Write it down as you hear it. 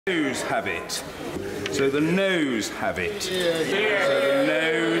Noes have it. So the noes have it. So the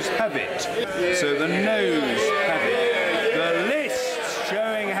noes have it. So the noes have it. The list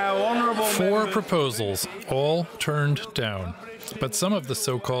showing how honourable... 4 proposals, all turned down. But some of the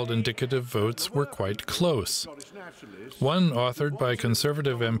so-called indicative votes were quite close. One, authored by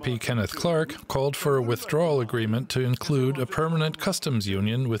Conservative MP Kenneth Clarke, called for a withdrawal agreement to include a permanent customs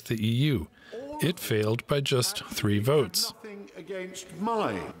union with the EU. It failed by just 3 votes.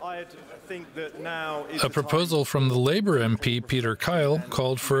 A proposal from the Labour MP Peter Kyle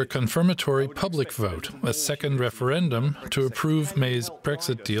called for a confirmatory public vote, a second referendum to approve May's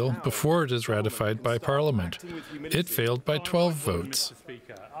Brexit deal before it is ratified by Parliament. It failed by 12 votes.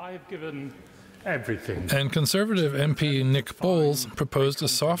 And Conservative MP Nick Bowles proposed a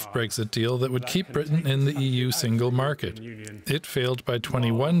soft Brexit deal that would keep Britain in the EU single market. It failed by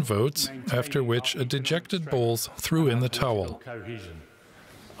 21 votes, after which a dejected Bowles threw in the towel.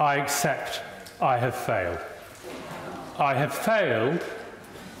 I accept I have failed. I have failed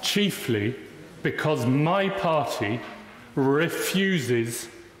chiefly because my party refuses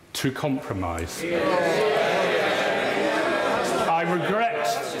to compromise. I regret,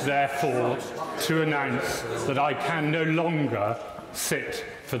 therefore, to announce that I can no longer sit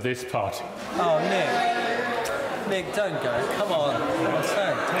for this party. Oh, Nick. Nick, don't go. Come on.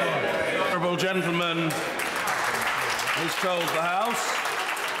 The honourable gentleman has told the House.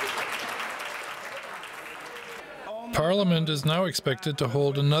 Parliament is now expected to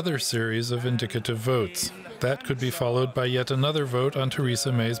hold another series of indicative votes. That could be followed by yet another vote on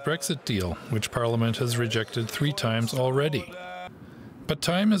Theresa May's Brexit deal, which Parliament has rejected 3 times already. But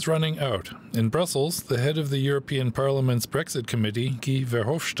time is running out. In Brussels, the head of the European Parliament's Brexit Committee, Guy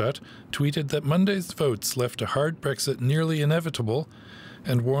Verhofstadt, tweeted that Monday's votes left a hard Brexit nearly inevitable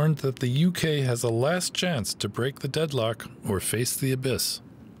and warned that the UK has a last chance to break the deadlock or face the abyss.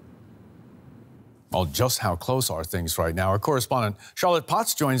 Well, just how close are things right now? Our correspondent Charlotte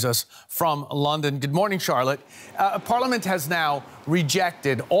Potts joins us from London. Good morning, Charlotte. Parliament has now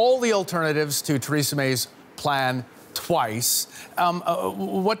rejected all the alternatives to Theresa May's plan twice.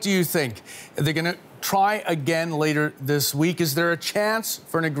 What do you think? Are they going to try again later this week? Is there a chance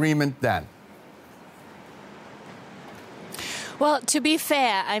for an agreement then? Well, to be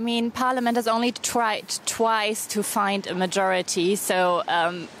fair, I mean, Parliament has only tried twice to find a majority, so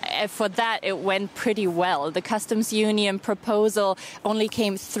for that it went pretty well. The customs union proposal only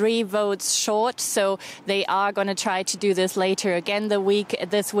came 3 votes short, so they are going to try to do this later again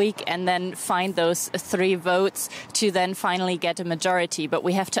this week and then find those 3 votes to then finally get a majority. But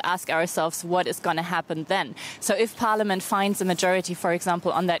we have to ask ourselves what is going to happen then. So if Parliament finds a majority, for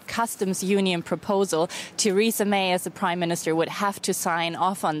example, on that customs union proposal, Theresa May as the Prime Minister would have to sign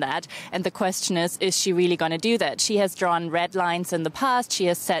off on that. And the question is she really going to do that? She has drawn red lines in the past. She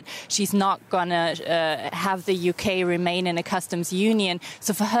has said she's not going to have the UK remain in a customs union.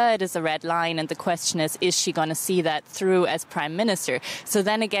 So for her, it is a red line. And the question is she going to see that through as Prime Minister? So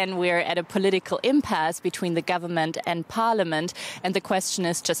then again, we're at a political impasse between the government and Parliament. And the question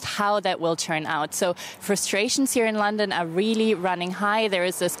is just how that will turn out. So frustrations here in London are really running high. There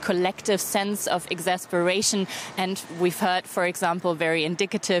is this collective sense of exasperation. And we've heard, for example, very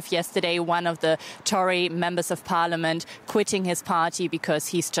indicative yesterday, one of the Tory members of Parliament quitting his party because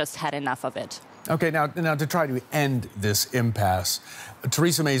he's just had enough of it. OK, now to try to end this impasse,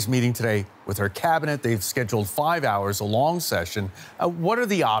 Theresa May's meeting today with her cabinet. They've scheduled 5 hours, a long session. What are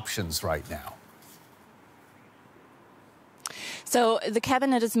the options right now? So the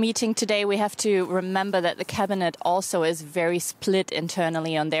cabinet is meeting today. We have to remember that the cabinet also is very split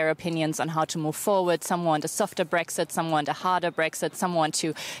internally on their opinions on how to move forward. Some want a softer Brexit, some want a harder Brexit, some want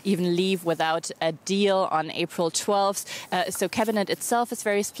to even leave without a deal on April 12th. So cabinet itself is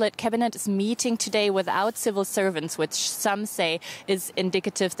very split. Cabinet is meeting today without civil servants, which some say is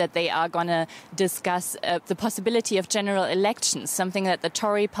indicative that they are going to discuss the possibility of general elections, something that the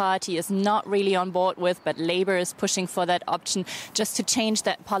Tory party is not really on board with, but Labour is pushing for that option, just to change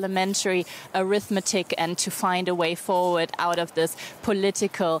that parliamentary arithmetic and to find a way forward out of this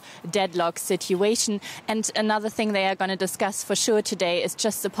political deadlock situation. And another thing they are going to discuss for sure today is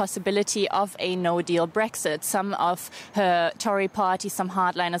just the possibility of a no-deal Brexit. Some of her Tory party, some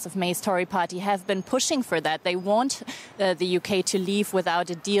hardliners of May's Tory party have been pushing for that. They want the UK to leave without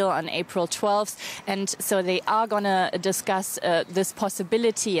a deal on April 12th. And so they are going to discuss this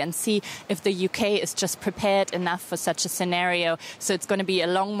possibility and see if the UK is just prepared enough for such a scenario. So it's going to be a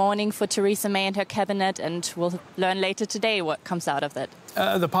long morning for Theresa May and her cabinet, and we'll learn later today what comes out of that.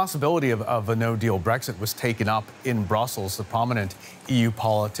 The possibility of a no-deal Brexit was taken up in Brussels. The prominent EU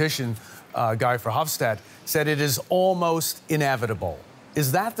politician, Guy Verhofstadt, said it is almost inevitable.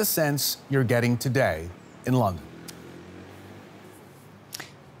 Is that the sense you're getting today in London?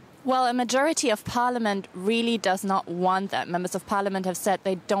 Well, a majority of Parliament really does not want that. Members of Parliament have said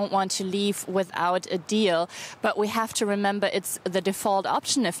they don't want to leave without a deal. But we have to remember it's the default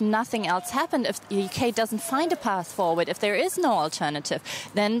option. If nothing else happened, if the UK doesn't find a path forward, if there is no alternative,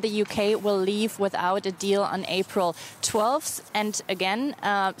 then the UK will leave without a deal on April 12th. And again,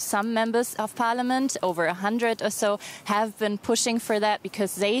 some members of Parliament, over 100 or so, have been pushing for that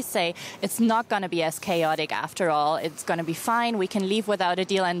because they say it's not going to be as chaotic after all. It's going to be fine. We can leave without a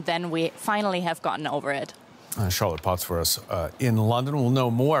deal, and then we finally have gotten over it. Charlotte Potts for us in London. We'll know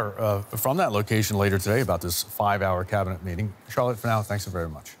more from that location later today about this 5-hour cabinet meeting. Charlotte, for now, thanks so very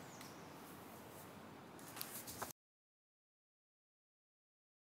much.